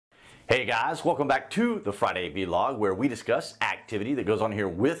Hey guys, welcome back to the Friday Vlog, where we discuss activity that goes on here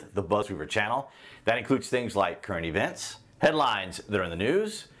with the BuzWeaver channel. That includes things like current events, headlines that are in the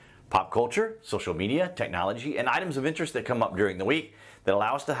news, pop culture, social media, technology, and items of interest that come up during the week that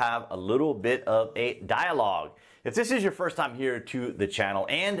allow us to have a little bit of a dialogue. If this is your first time here to the channel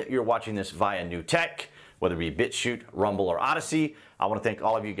and you're watching this via new tech, whether it be BitChute, Rumble, or Odyssey, I want to thank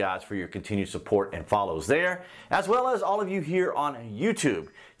all of you guys for your continued support and follows there, as well as all of you here on YouTube.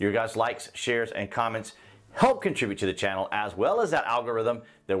 Your guys' likes, shares, and comments help contribute to the channel, as well as that algorithm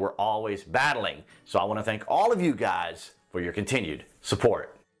that we're always battling. So I want to thank all of you guys for your continued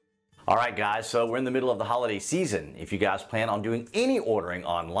support. All right, guys, so we're in the middle of the holiday season. If you guys plan on doing any ordering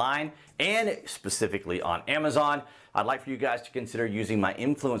online, and specifically on Amazon, I'd like for you guys to consider using my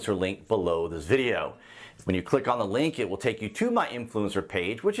influencer link below this video. When you click on the link, it will take you to my influencer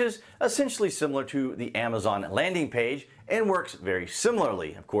page, which is essentially similar to the Amazon landing page and works very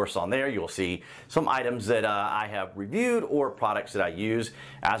similarly. Of course, on there you'll see some items that I have reviewed or products that I use,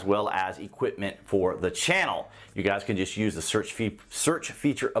 as well as equipment for the channel. You guys can just use the search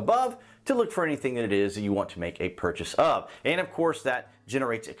feature above to look for anything that it is that you want to make a purchase of. And of course, that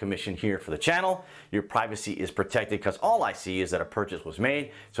generates a commission here for the channel. Your privacy is protected because all I see is that a purchase was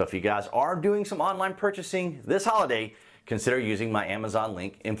made. So if you guys are doing some online purchasing this holiday, consider using my Amazon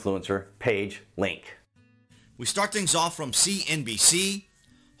link influencer page link. We start things off from CNBC.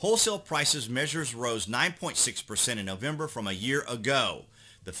 Wholesale prices measures rose 9.6% in November from a year ago,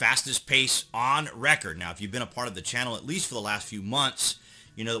 the fastest pace on record. Now, if you've been a part of the channel at least for the last few months,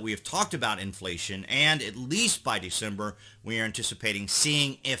 you know that we have talked about inflation, and at least by December, we are anticipating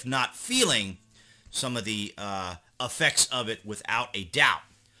seeing, if not feeling, some of the effects of it without a doubt.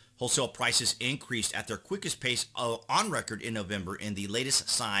 Wholesale prices increased at their quickest pace on record in November, in the latest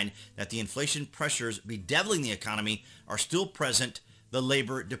sign that the inflation pressures bedeviling the economy are still present, the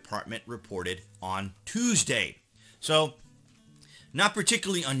Labor Department reported on Tuesday. So, not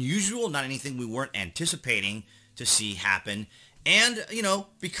particularly unusual, not anything we weren't anticipating to see happen. And, you know,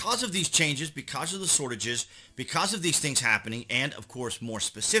 because of these changes, because of the shortages, because of these things happening, and, of course, more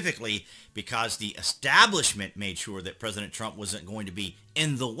specifically, because the establishment made sure that President Trump wasn't going to be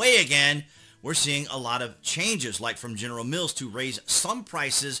in the way again, we're seeing a lot of changes, like from General Mills to raise some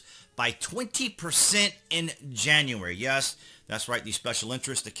prices by 20% in January. Yes, that's right, the special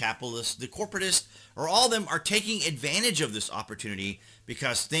interests, the capitalists, the corporatists, or all of them are taking advantage of this opportunity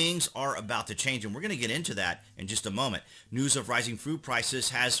because things are about to change, and we're going to get into that in just a moment. News of rising food prices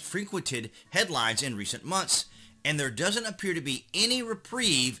has frequented headlines in recent months, and there doesn't appear to be any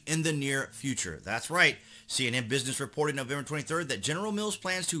reprieve in the near future. That's right. CNN Business reported November 23rd that General Mills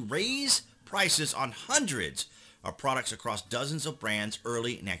plans to raise prices on hundreds of products across dozens of brands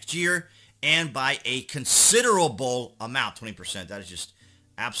early next year, and by a considerable amount, 20%. That is just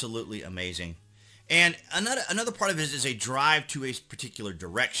absolutely amazing. And another part of it is a drive to a particular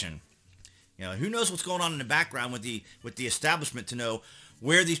direction. You know, who knows what's going on in the background with the establishment to know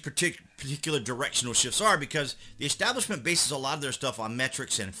where these particular directional shifts are, because the establishment bases a lot of their stuff on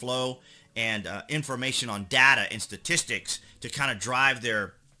metrics and flow and information on data and statistics to kind of drive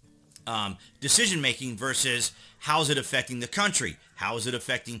their decision-making versus how is it affecting the country? How is it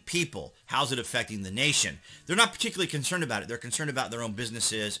affecting people? How is it affecting the nation? They're not particularly concerned about it. They're concerned about their own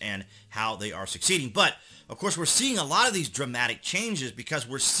businesses and how they are succeeding. But, of course, we're seeing a lot of these dramatic changes because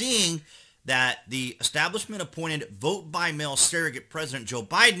we're seeing that the establishment-appointed vote-by-mail surrogate President Joe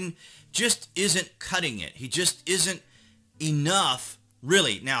Biden just isn't cutting it. He just isn't enough,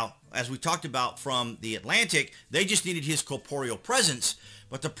 really. Now, as we talked about from The Atlantic, they just needed his corporeal presence.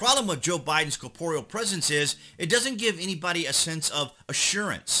 But the problem with Joe Biden's corporeal presence is it doesn't give anybody a sense of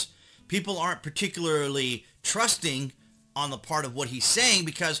assurance. People aren't particularly trusting on the part of what he's saying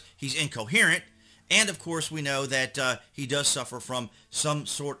because he's incoherent. And, of course, we know that he does suffer from some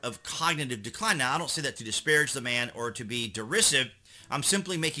sort of cognitive decline. Now, I don't say that to disparage the man or to be derisive. I'm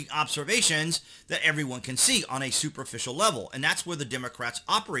simply making observations that everyone can see on a superficial level. And that's where the Democrats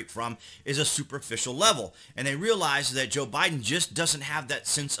operate from, is a superficial level. And they realize that Joe Biden just doesn't have that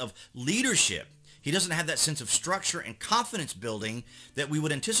sense of leadership. He doesn't have that sense of structure and confidence building that we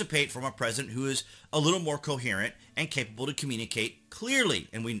would anticipate from a president who is a little more coherent and capable to communicate clearly.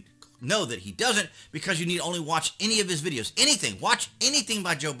 And we know that he doesn't, because you need only watch any of his videos. Anything. Watch anything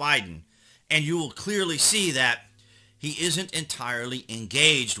by Joe Biden, and you will clearly see that he isn't entirely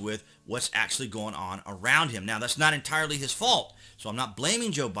engaged with what's actually going on around him. Now, that's not entirely his fault, so I'm not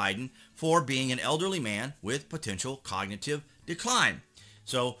blaming Joe Biden for being an elderly man with potential cognitive decline.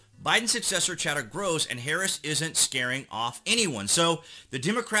 So Biden's successor chatter grows, and Harris isn't scaring off anyone. So the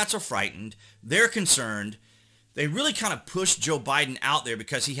Democrats are frightened. They're concerned. they really kind of pushed Joe Biden out there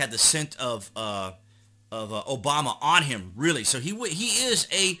because he had the scent of Obama on him, really. So he is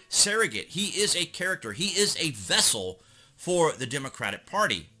a surrogate. He is a character. He is a vessel for the Democratic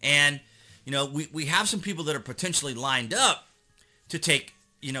Party. And, you know, we have some people that are potentially lined up to take,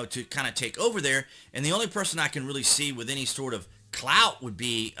 you know, to kind of take over there. And the only person I can really see with any sort of clout would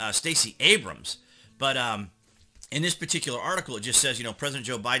be Stacey Abrams. But in this particular article, it just says, you know, President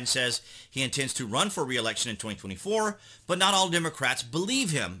Joe Biden says he intends to run for re-election in 2024, but not all Democrats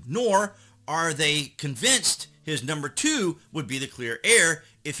believe him, nor are they convinced his number 2 would be the clear heir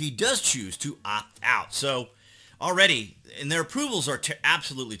if he does choose to opt out. So already, and their approvals are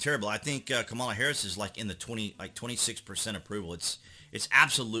absolutely terrible. I think Kamala Harris is like in the 26% approval. It's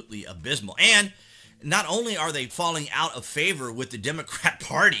absolutely abysmal. And not only are they falling out of favor with the Democrat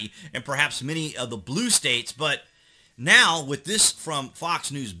Party and perhaps many of the blue states, but now with this from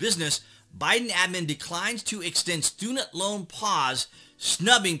Fox News Business, Biden admin declines to extend student loan pause,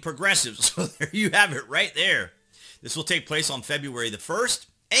 snubbing progressives. So there you have it right there. This will take place on February the 1st.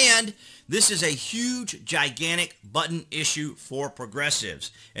 And this is a huge, gigantic button issue for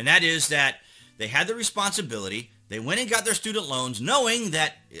progressives. And that is that they had the responsibility. They went and got their student loans knowing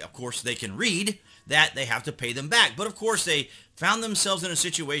that, of course, they can read, that they have to pay them back. But, of course, they found themselves in a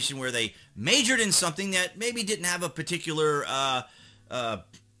situation where they majored in something that maybe didn't have a particular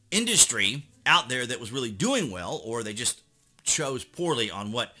industry out there that was really doing well, or they just chose poorly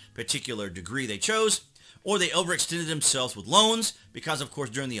on what particular degree they chose, or they overextended themselves with loans because, of course,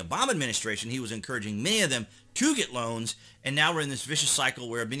 during the Obama administration, he was encouraging many of them to get loans, and now we're in this vicious cycle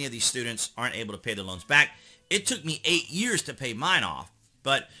where many of these students aren't able to pay their loans back. It took me 8 years to pay mine off,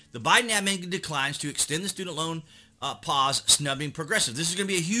 but the Biden admin declines to extend the student loan pause, snubbing progressives. This is going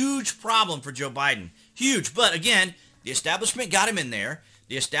to be a huge problem for Joe Biden. Huge. But again, the establishment got him in there.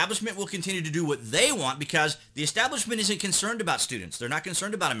 The establishment will continue to do what they want because the establishment isn't concerned about students. They're not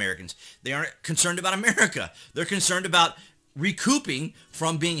concerned about Americans. They aren't concerned about America. They're concerned about recouping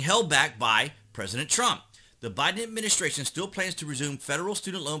from being held back by President Trump. The Biden administration still plans to resume federal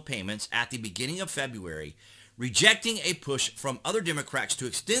student loan payments at the beginning of February, rejecting a push from other Democrats to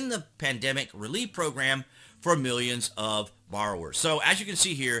extend the pandemic relief program for millions of borrowers. So as you can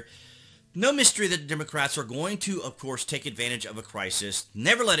see here, no mystery that the Democrats are going to, of course, take advantage of a crisis,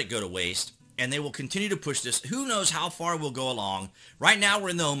 never let it go to waste, and they will continue to push this. Who knows how far we'll go along. Right now, we're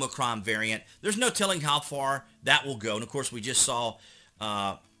in the Omicron variant. There's no telling how far that will go. And, of course, we just saw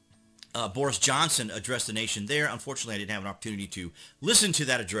Boris Johnson address the nation there. Unfortunately, I didn't have an opportunity to listen to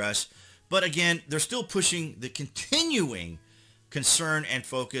that address. But, again, they're still pushing the continuing concern and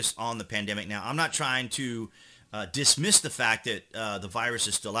focus on the pandemic. Now, I'm not trying to dismiss the fact that the virus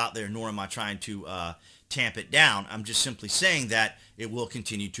is still out there, nor am I trying to tamp it down. I'm just simply saying that it will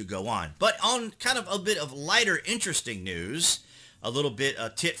continue to go on. But on kind of a bit of lighter, interesting news, a little bit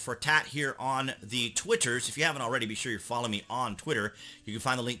tit for tat here on the Twitters. If you haven't already, be sure you follow me on Twitter. You can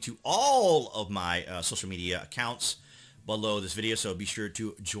find the link to all of my social media accounts below this video, so be sure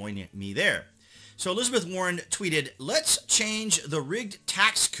to join me there. So Elizabeth Warren tweeted, "Let's change the rigged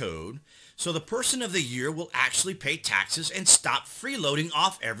tax code so the person of the year will actually pay taxes and stop freeloading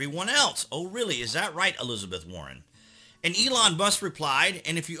off everyone else." Oh, really? Is that right, Elizabeth Warren? And Elon Musk replied,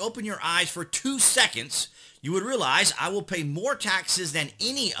 "And if you open your eyes for 2 seconds, you would realize I will pay more taxes than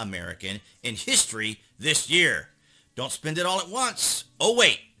any American in history this year. Don't spend it all at once. Oh,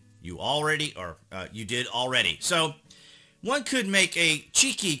 wait, you did already." So one could make a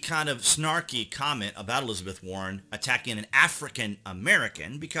cheeky kind of snarky comment about Elizabeth Warren attacking an African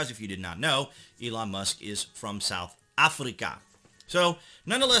American because if you did not know, Elon Musk is from South Africa. So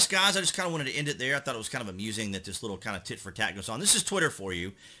nonetheless, guys, I just kind of wanted to end it there. I thought it was kind of amusing that this little kind of tit for tat goes on. This is Twitter for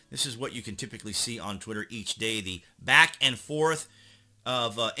you. This is what you can typically see on Twitter each day, the back and forth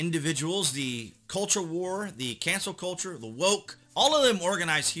of individuals, the culture war, the cancel culture, the woke, all of them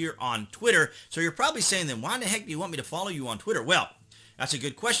organized here on Twitter. So you're probably saying, then why in the heck do you want me to follow you on Twitter? Well, that's a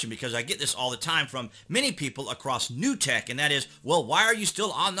good question because I get this all the time from many people across new tech, and that is, well, why are you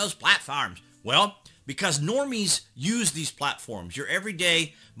still on those platforms? Well, because normies use these platforms. Your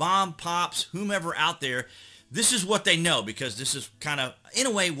everyday mom, pops, whomever out there, this is what they know because this is kind of, in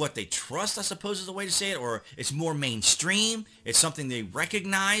a way, what they trust, I suppose is the way to say it, or it's more mainstream. It's something they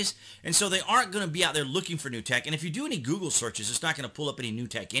recognize, and so they aren't going to be out there looking for new tech. And if you do any Google searches, it's not going to pull up any new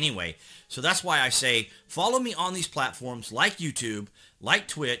tech anyway. So that's why I say follow me on these platforms like YouTube, like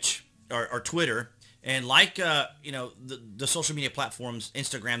Twitch, or Twitter, and like, the social media platforms,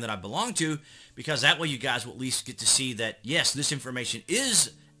 Instagram that I belong to, because that way you guys will at least get to see that, yes, this information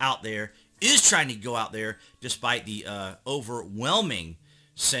is out there, is trying to go out there despite the overwhelming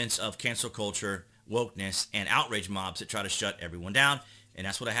sense of cancel culture, wokeness, and outrage mobs that try to shut everyone down. And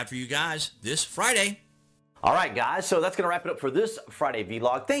that's what I have for you guys this Friday. All right, guys, so that's going to wrap it up for this Friday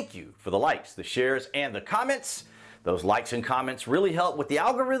vlog. Thank you for the likes, the shares, and the comments. Those likes and comments really help with the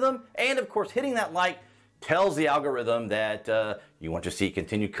algorithm. And, of course, hitting that like tells the algorithm that you want to see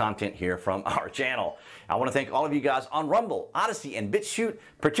continued content here from our channel. I want to thank all of you guys on Rumble, Odyssey, and BitChute,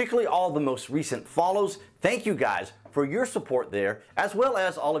 particularly all the most recent follows. Thank you guys for your support there, as well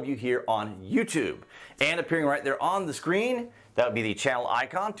as all of you here on YouTube. And appearing right there on the screen, that would be the channel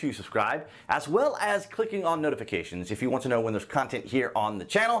icon to subscribe, as well as clicking on notifications if you want to know when there's content here on the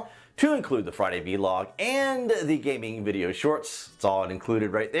channel, to include the Friday vlog and the gaming video shorts. It's all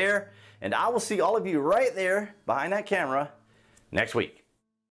included right there. And I will see all of you right there behind that camera next week.